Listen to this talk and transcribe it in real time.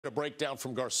A breakdown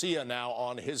from Garcia now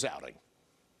on his outing.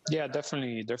 Yeah,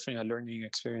 definitely a learning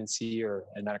experience here,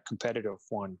 and a competitive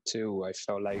one too. I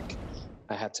felt like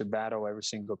I had to battle every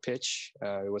single pitch.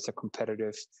 It was a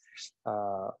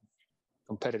uh,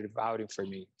 competitive outing for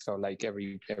me. Felt like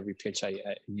every pitch I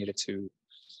needed to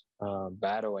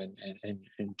battle and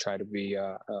try to be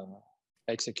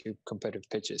execute competitive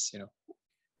pitches. You know.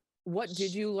 What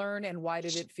did you learn, and why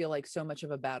did it feel like so much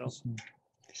of a battle?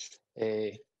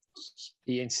 Eh,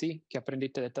 y en sí, ¿qué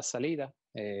aprendiste de esta salida?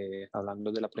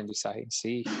 Hablando del aprendizaje en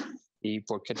sí, y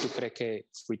por qué tú crees que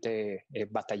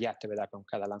batallaste, ¿verdad? Con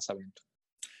cada lanzamiento.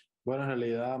 Bueno, en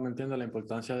realidad me entiendo la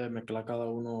importancia de mezclar cada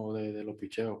uno de los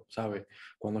picheos, ¿sabes?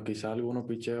 Cuando quizá algunos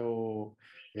picheos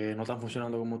no están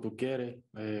funcionando como tú quieres,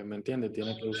 ¿me entiendes?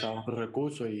 Tienes que usar otros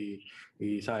recursos y,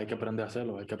 ¿sabes? Hay que aprender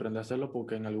a hacerlo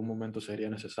porque en algún momento sería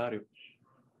necesario.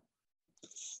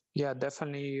 Yeah,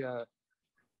 definitely.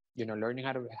 Learning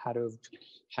how to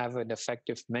have an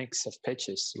effective mix of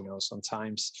pitches.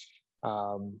 Sometimes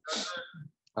um,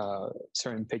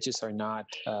 certain pitches are not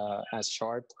as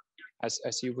sharp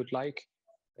as you would like,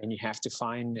 and you have to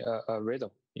find a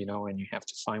rhythm. And you have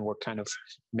to find what kind of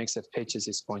mix of pitches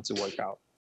is going to work out.